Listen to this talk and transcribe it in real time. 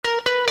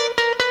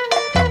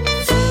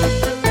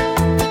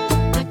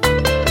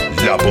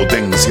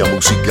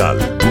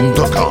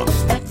lapotenciamusical.com.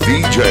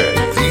 DJ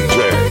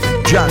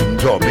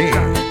Yahndo.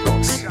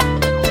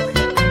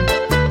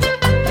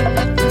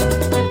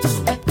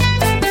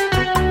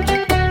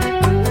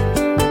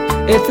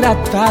 He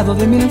tratado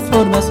de mil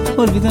formas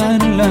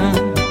olvidarla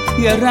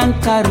y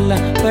arrancarla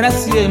para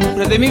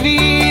siempre de mi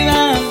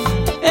vida.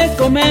 He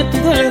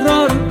cometido el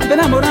error de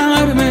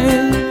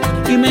enamorarme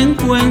y me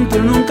encuentro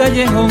en un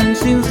callejón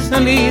sin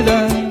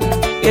salida.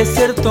 Es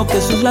cierto que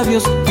sus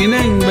labios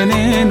tienen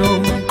veneno,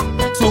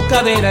 su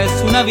cadera es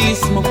un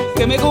abismo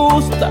que me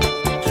gusta.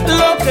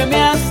 Lo que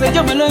me hace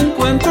yo me lo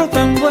encuentro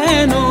tan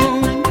bueno,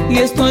 y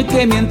estoy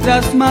que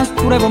mientras más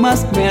pruebo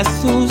más me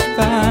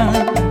asusta.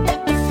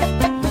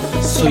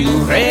 Soy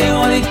un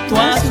reo adicto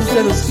a su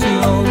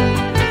seducción,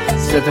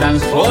 se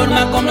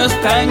transforma cuando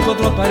está en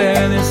cuatro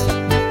paredes.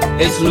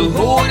 Es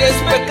lujuria, es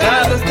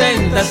pecado, es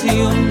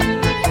tentación.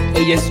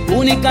 Ella es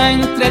única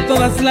entre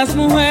todas las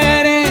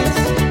mujeres.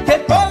 ¿Qué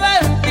poder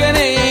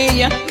tiene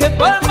ella? Que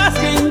por más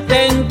que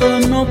intento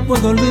no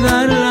puedo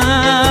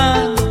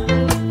olvidarla.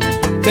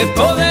 ¿Qué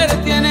poder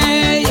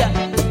tiene ella?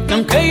 Que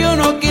aunque yo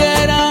no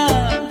quiera,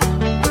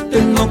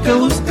 tengo que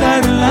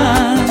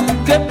buscarla.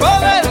 ¿Qué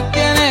poder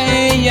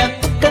tiene ella?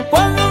 Que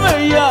cuando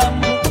me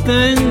llamo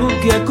tengo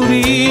que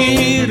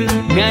acudir.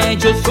 Me ha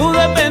hecho su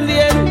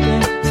dependiente,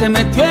 se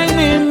metió en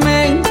mi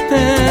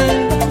mente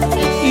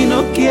y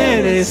no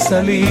quiere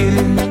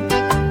salir.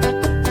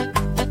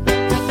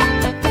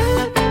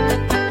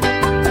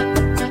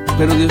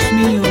 Pero Dios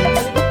mío,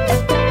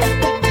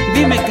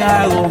 dime qué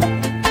hago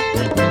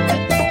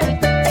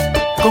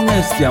con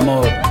este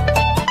amor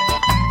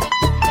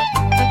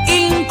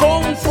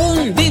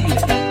inconfundible.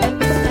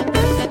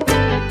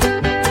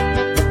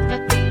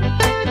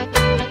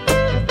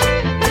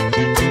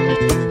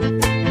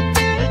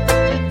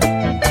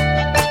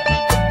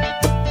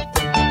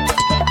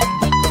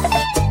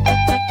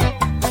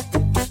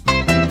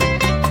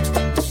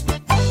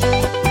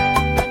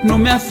 No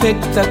me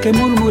afecta que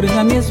murmuren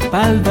a mi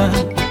espalda,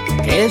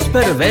 que es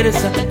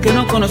perversa, que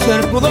no conoce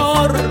el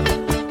pudor.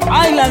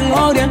 Ay, la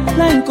gloria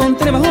la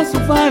encontré bajo su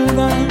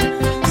falda.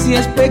 Si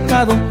es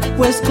pecado,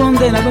 pues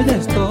condenado ya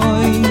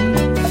estoy.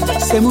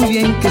 Sé muy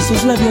bien que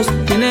sus labios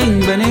tienen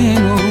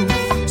veneno,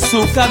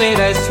 su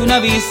cadera es un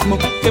abismo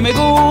que me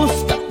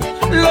gusta.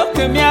 Lo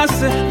que me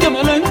hace, yo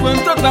me lo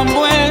encuentro tan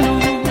bueno,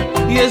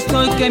 y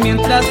estoy que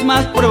mientras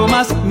más pruebo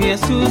más me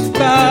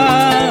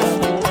asusta.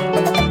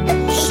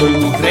 Soy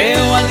un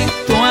reo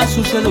adicto a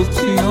su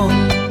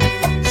seducción,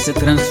 se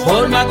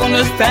transforma cuando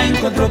está en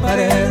cuatro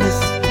paredes.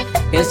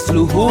 Es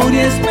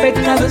lujuria, es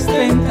pecado, es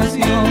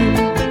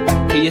tentación.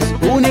 Ella es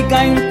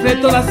única entre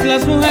todas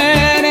las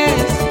mujeres.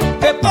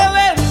 ¿Qué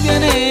poder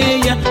tiene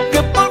ella?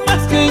 Que por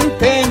más que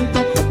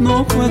intento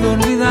no puedo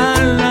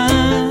olvidarla.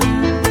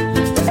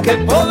 ¿Qué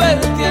poder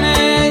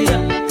tiene ella?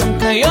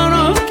 Aunque yo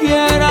no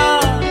quiera,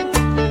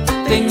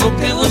 tengo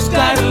que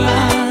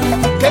buscarla.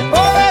 ¿Qué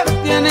poder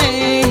tiene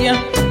ella?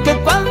 Que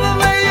cuando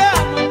me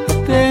llamo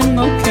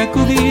tengo que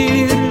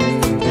acudir.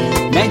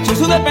 Me ha hecho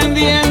su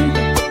dependiente,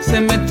 se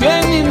metió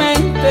en mi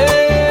mente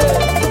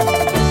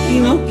y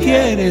no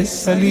quiere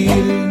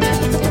salir.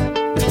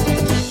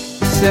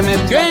 Se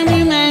metió en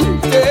mi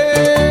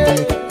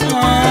mente,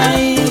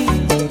 ay,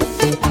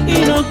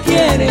 y no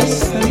quiere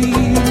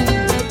salir.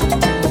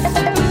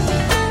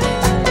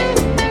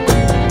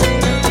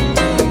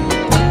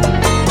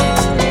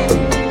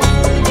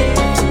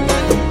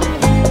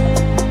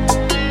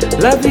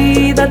 La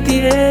vida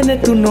tiene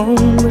tu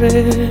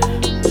nombre,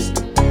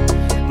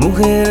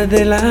 mujer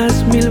de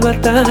las mil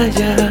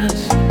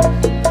batallas,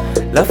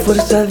 la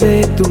fuerza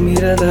de tu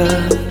mirada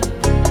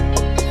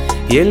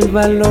y el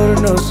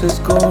valor no se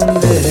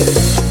esconde.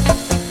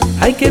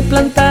 Hay que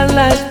plantar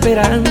la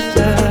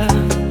esperanza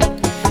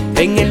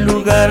en el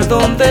lugar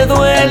donde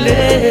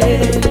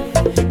duele,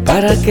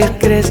 para que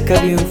crezca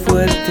bien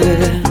fuerte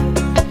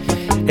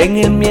en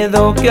el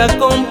miedo que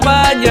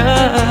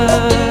acompaña.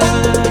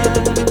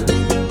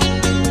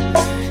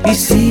 Y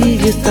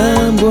sigues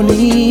tan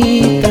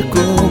bonita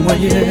como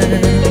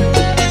ayer,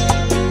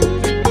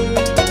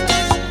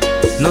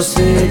 no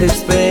se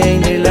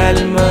despeine el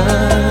alma.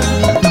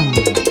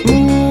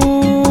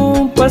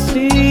 Un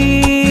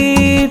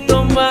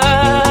pasito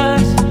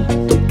más,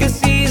 que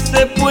sí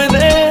se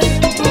puede.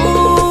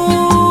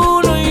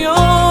 Uno y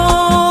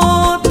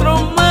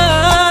otro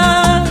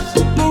más.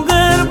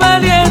 Mujer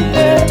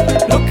valiente,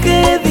 lo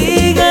que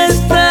diga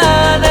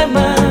está de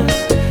más.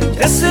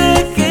 Ya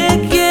sé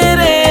que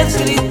quieres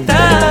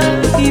gritar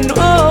y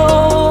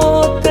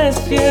no te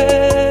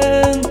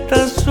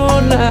sientas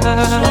sola.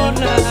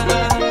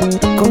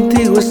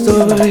 Contigo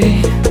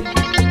estoy.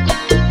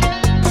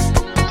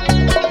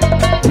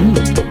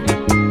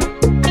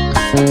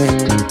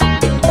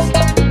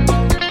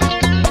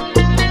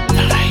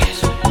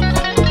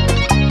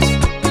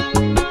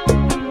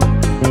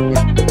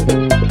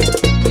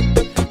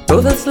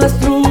 Todas las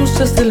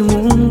luces del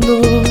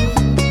mundo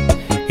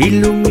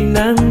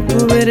iluminan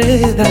tu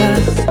vereda,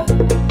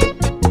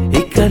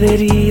 y cada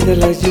herida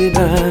la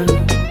llena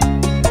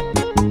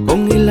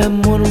con el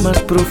amor más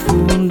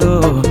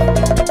profundo.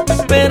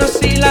 Pero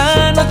si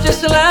la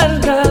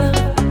larga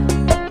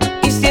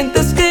y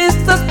sientes que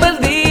estás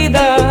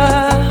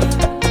perdida,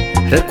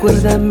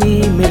 recuerda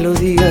mi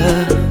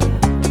melodía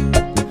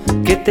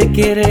que te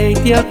quiere y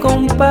te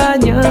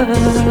acompaña.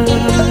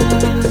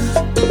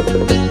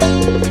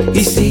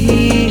 Y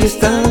sigues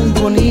tan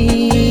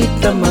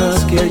bonita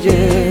más que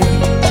ayer,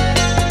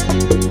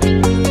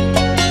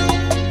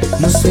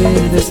 no se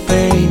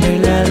despeina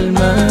el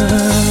alma.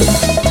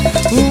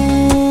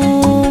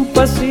 Un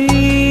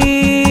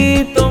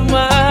pasito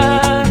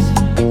más,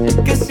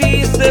 que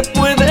sí se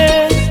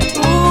puede.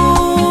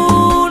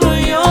 Uno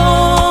y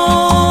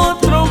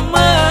otro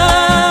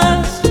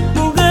más.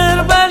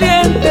 Mujer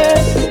valiente,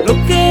 lo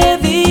que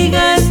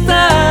diga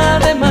está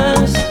de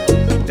más.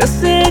 Ya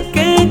sé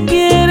que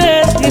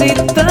quieres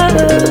gritar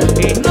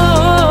y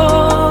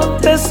no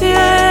te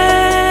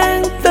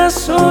sientas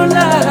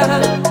sola.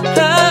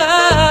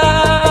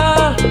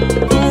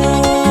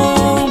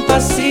 Un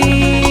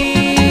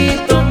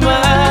pasito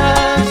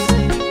más,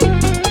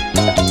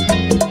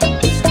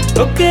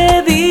 lo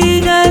que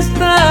diga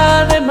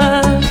está de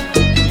más.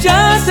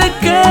 Ya sé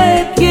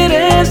que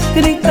quieres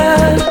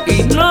gritar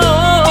y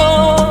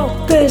no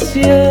te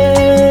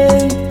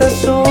sientas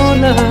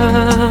sola.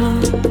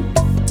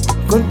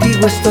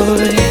 Contigo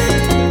estoy.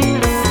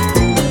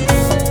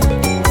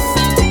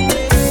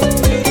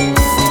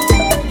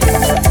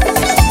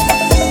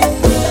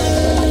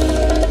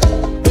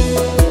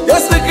 Ya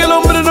sé que el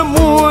hombre no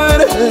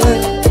muere,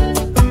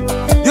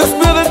 Dios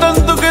mío de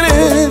tanto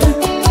querer,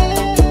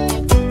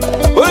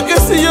 porque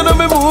si yo no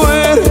me he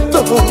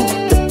muerto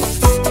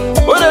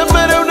por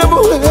amar a una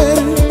mujer,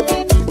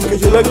 que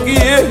yo la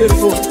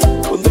quiero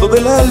con todo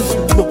el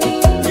alma,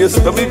 y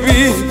esta mi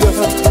vida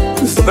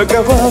se está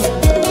acabando,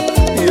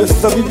 y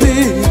esta mi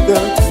vida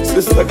se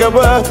está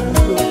acabando,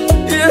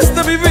 y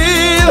esta mi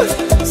vida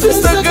se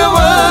está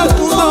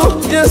acabando,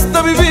 y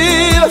esta mi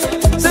vida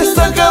se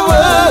está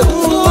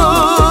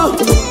acabando.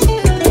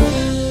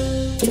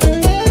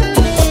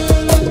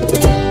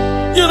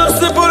 Yo no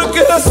sé por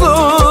qué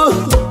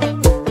razón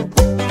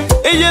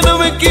ella no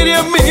me quiere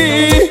a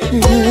mí.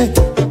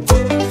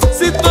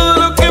 Si todo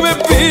lo que me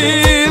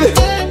pide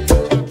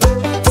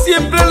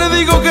siempre le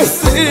digo que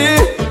sí.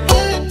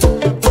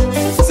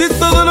 Si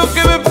todo lo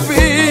que me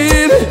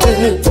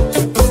pide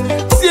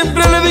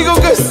siempre le digo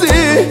que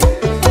sí.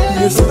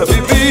 Y esta mi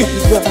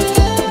vida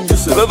yo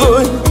se la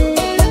doy.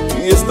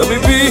 Y esta mi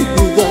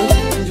vida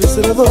yo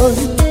se la doy.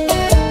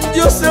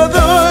 Yo se la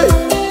doy.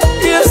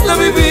 Y esta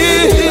mi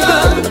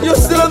vida yo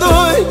se la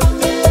doy.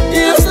 Y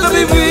esta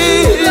mi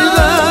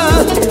vida.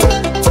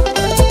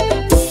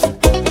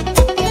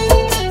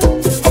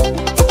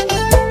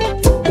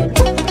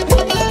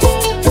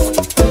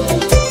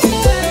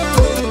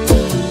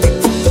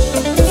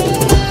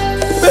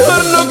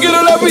 Mejor no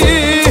quiero la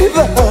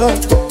vida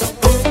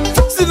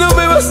si no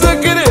me vas a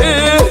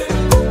querer.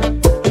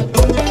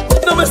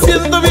 No me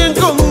siento bien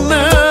con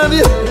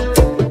nadie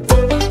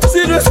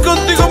si no es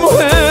contigo,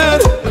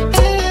 mujer.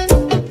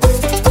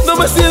 No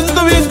me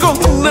siento bien con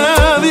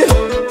nadie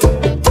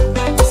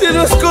si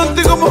no es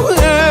contigo,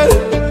 mujer.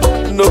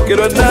 No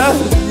quiero a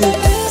nadie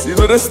si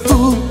no eres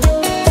tú.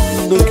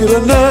 No quiero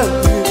a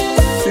nadie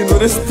si no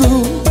eres tú.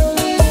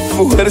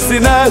 Mujer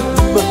sin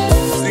alma,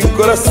 sin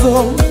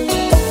corazón.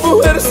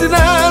 Mujer sin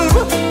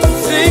alma,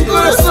 sin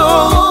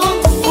corazón.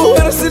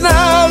 Mujer sin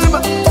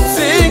alma,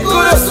 sin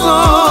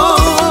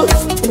corazón.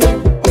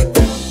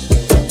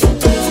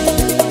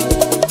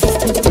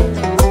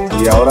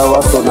 Y ahora va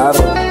a sonar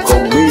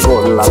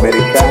conmigo la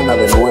americana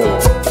de nuevo.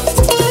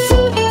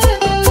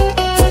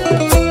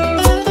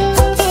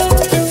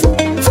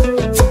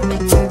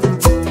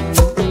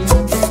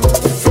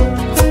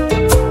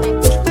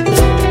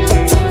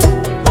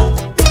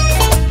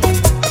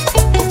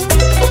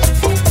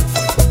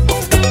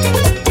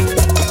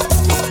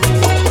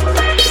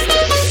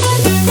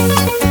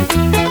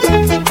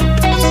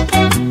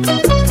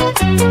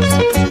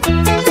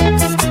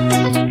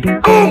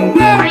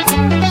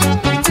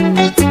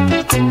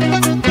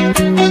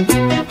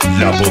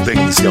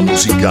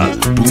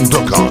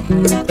 Lapotenciamusical.com.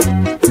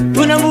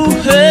 Una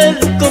mujer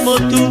como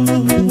tú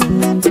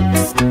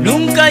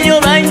nunca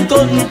yo la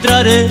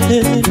encontraré,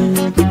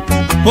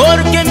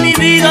 porque en mi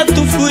vida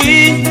tú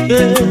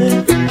fuiste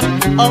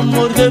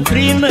amor de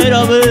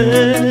primera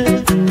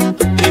vez.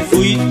 Te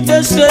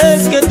fuiste, sé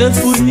que te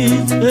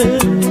fuiste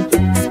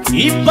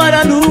y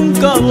para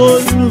nunca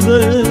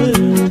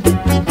volver.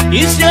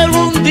 Y si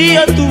algún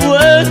día tú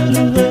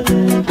vuelves,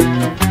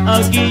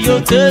 aquí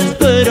yo te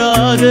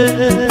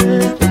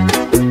esperaré.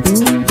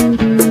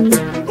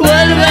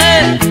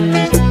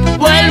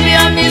 Vuelve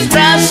a mis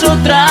brazos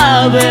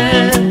otra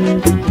vez.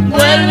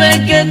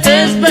 Vuelve que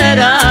te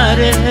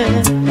esperaré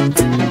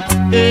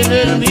en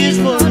el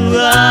mismo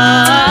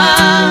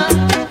lugar.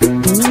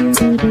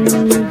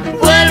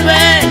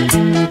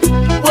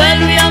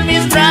 Vuelve a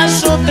mis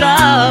brazos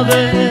otra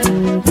vez.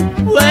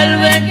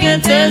 Vuelve que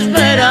te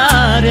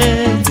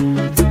esperaré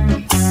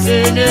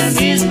en el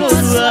mismo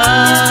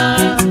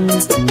lugar.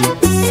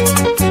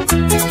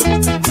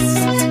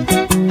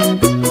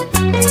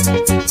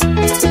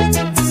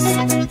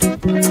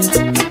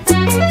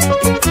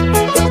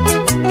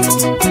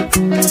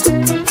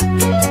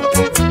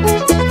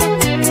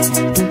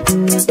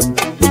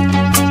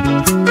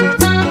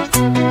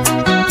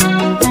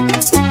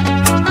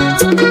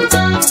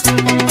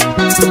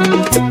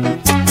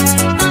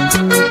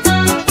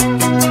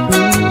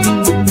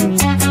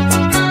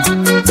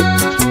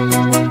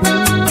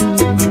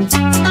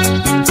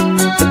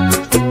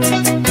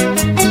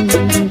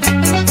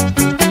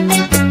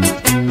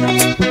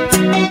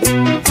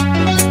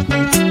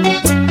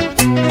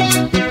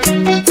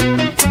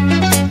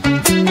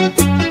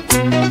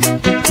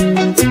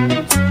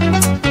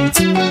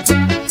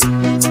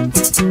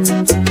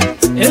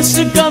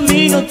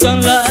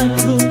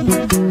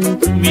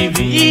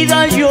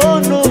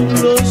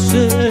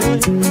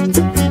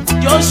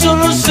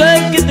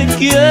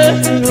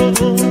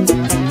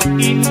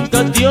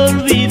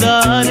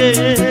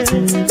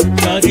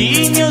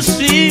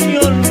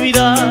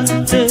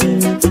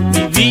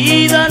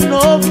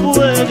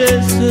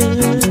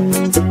 acontecer.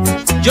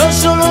 Yo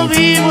solo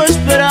vivo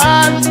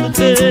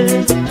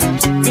esperándote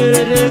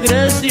que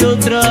regrese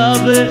otra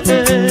vez.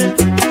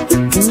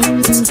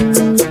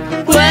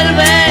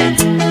 Vuelve,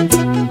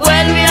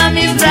 vuelve a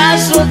mis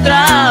brazos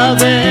otra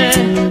vez.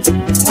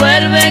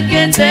 Vuelve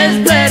que te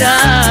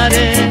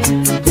esperaré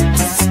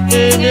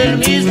en el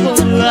mismo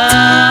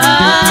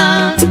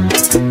lugar.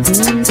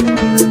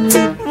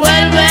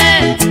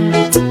 Vuelve,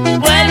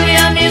 vuelve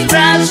a mis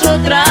brazos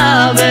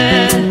otra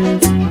vez.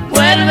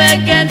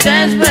 Vuelve que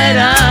te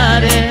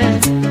esperaré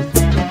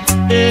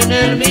en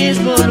el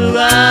mismo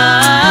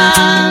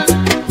lugar.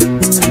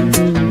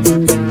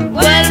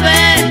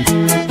 Vuelve,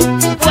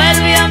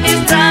 vuelve a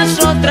mis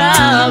brazos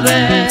otra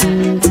vez.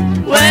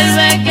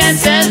 Vuelve que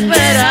te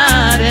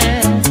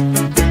esperaré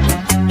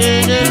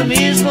en el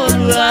mismo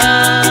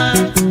lugar.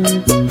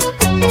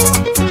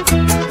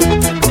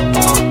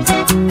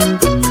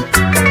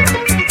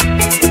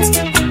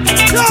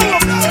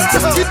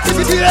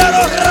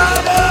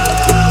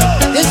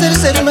 Es el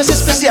ser más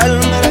especial,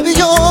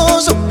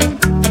 maravilloso,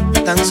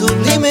 tan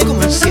sublime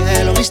como el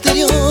cielo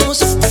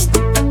misterioso.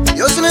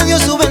 Dios me dio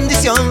su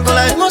bendición con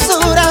la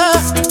hermosura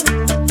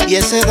y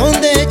ese don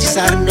de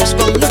hechizarnos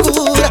con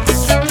locura.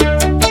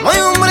 No hay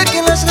hombre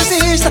que las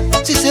resista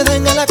si se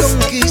den a la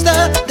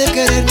conquista de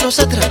querernos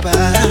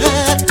atrapar.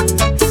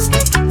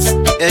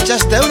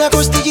 Echaste una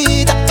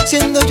costillita,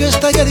 siendo yo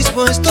estaría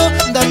dispuesto a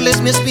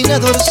darles mi espina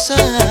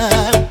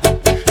dorsal.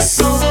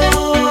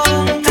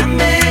 Son tan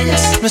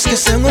bellas. No es que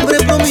sea un hombre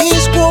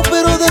promiscuo,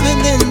 pero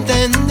deben de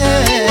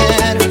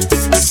entender.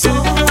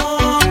 Son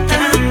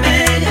tan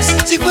bellas.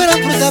 Si fuera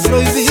fruta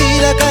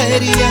prohibida,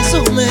 caería a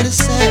su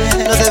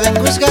merced. No deben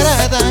juzgar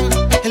a Adán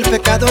el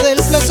pecado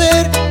del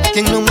placer,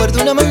 quien no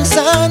muerde una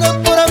manzana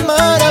por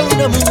amar a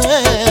una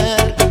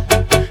mujer.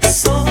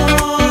 Son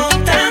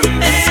tan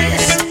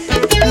bellas.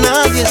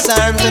 Nadie es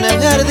santo en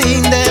el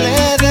jardín del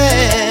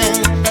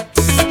Edén.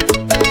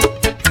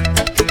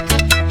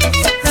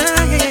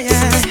 Ay, ay,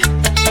 ay.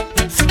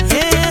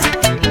 Yeah.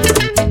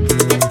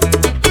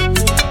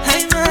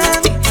 Ay,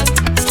 mami.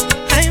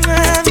 Ay,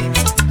 mami.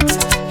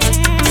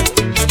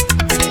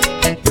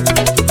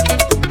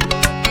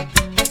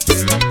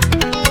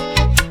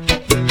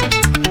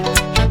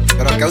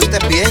 ¿Pero qué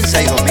usted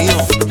piensa, hijo mío?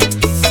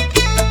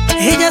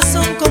 Ellas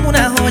son como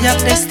una joya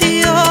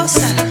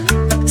preciosa.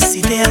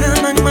 Si te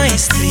aman,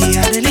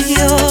 maestría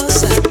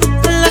religiosa.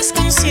 Las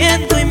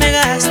consiento y me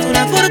gasto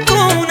una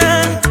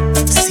fortuna.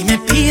 Si me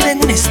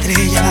piden una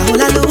estrella bajo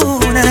la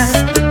luna.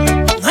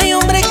 No hay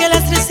hombre que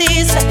las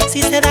resista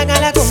si se dan a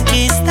la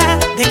conquista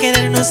de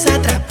querernos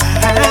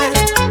atrapar.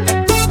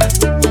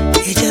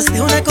 Ellas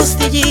de una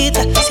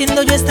costillita,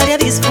 siendo yo estaría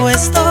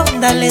dispuesto a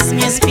darles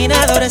mi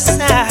espina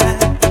dorsal.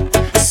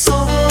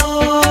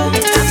 Son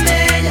tan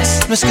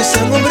bellas. No es que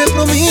sea un hombre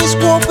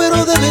promiscuo,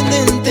 pero deben de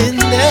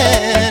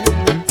entender.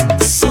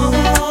 Son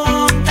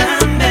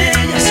tan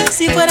bellas.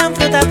 Si fueran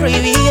fruta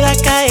prohibida,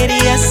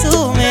 caería a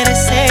su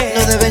merced.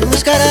 No deben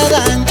buscar a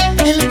Adán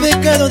el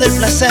pecado del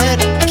placer,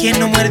 quien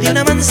no muerde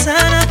una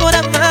manzana por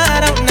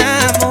amar a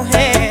una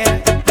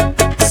mujer.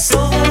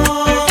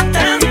 Son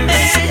tan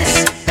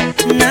bellas.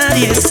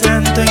 Nadie es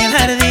santo en el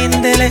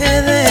jardín del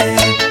Edén.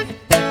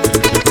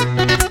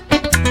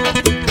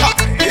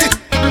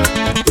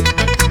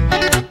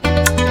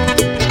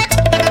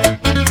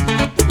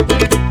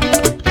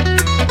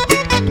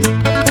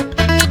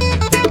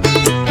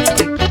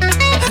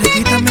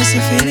 Repítame ese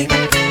feeling.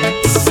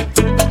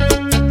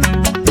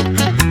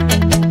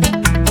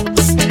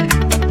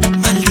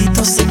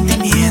 Maldito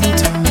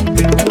sentimiento.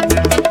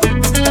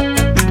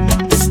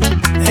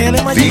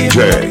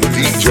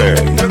 DJ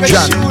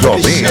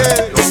Yahnddomix.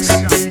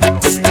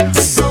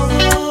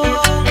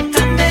 Son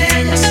tan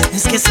bellas.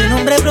 Es que es un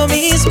hombre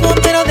promiscuo,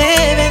 pero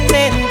deben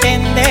de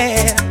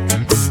entender.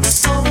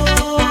 Son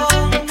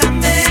tan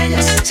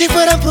bellas. Si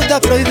fueran fruta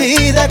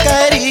prohibida,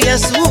 caería a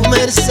su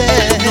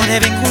merced. No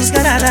deben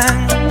juzgar a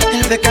Adán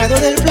el pecado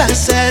del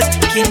placer,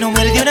 quien no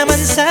muerde una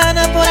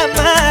manzana por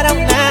amar a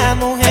una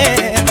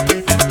mujer.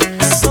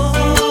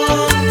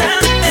 Son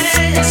tan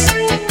bellas.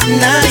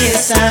 Nadie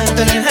es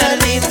santo en el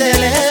jardín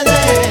del Edén.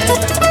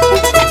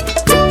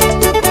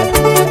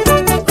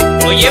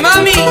 Oye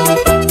mami,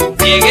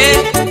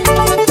 llegué,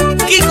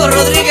 Kiko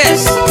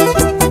Rodríguez,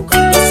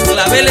 con los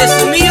claveles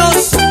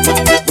míos.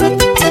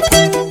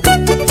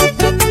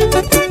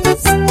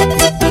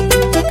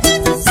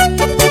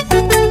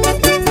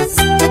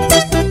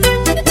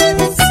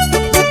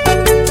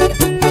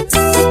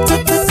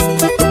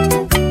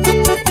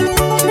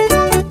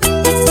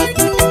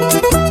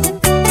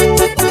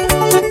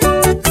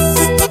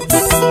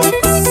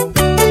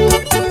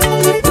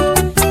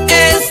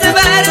 Ese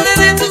verde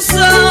de tus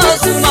ojos,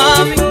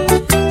 mami,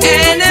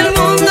 en el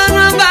mundo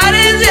no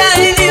aparece,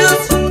 ay Dios.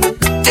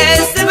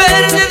 Ese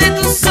verde de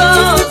tus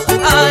ojos,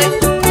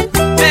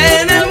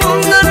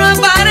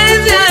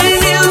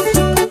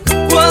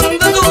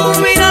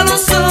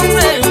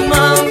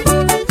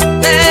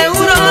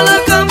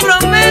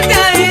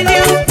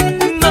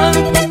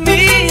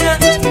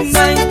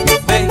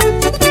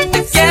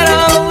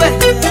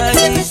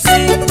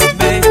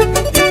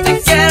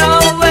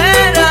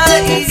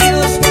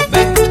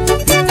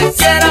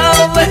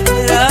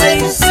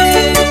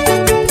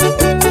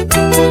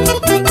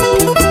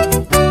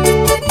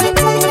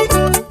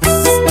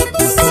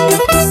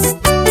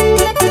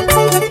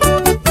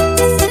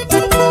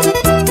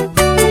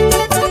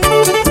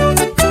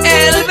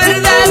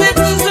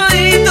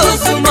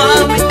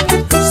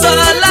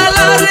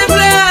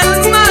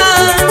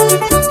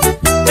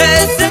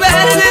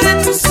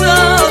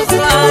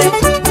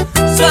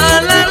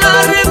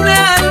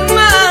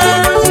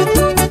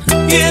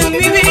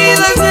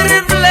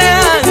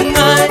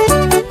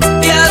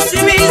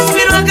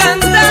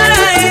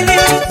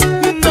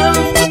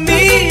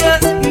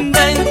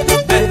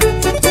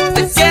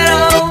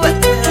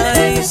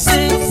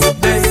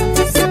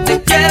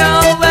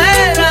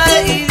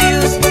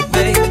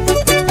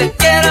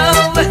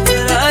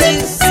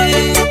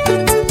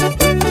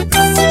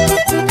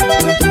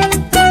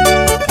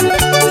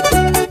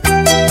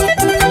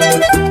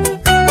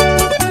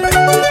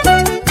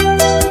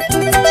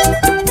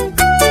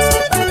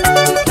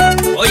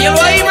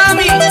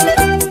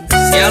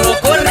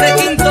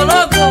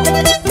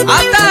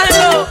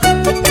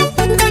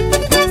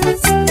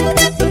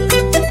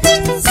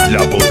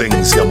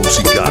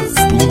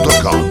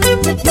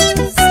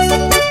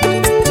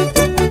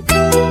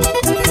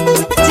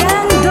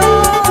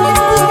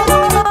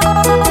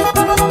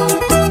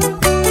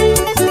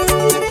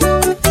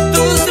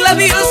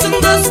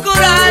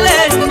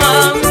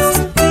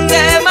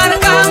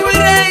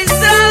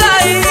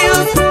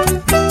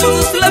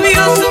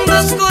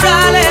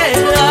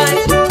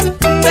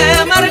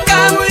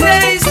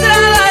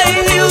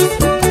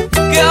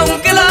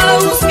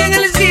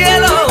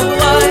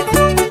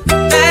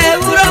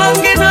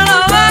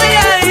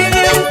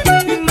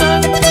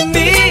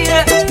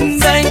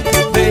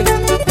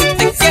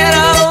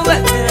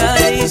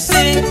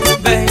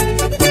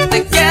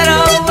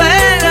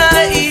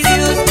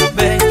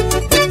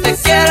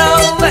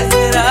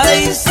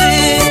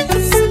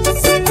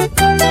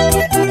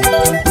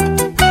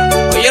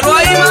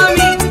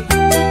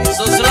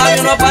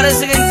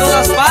 aparecen en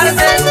todas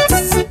partes.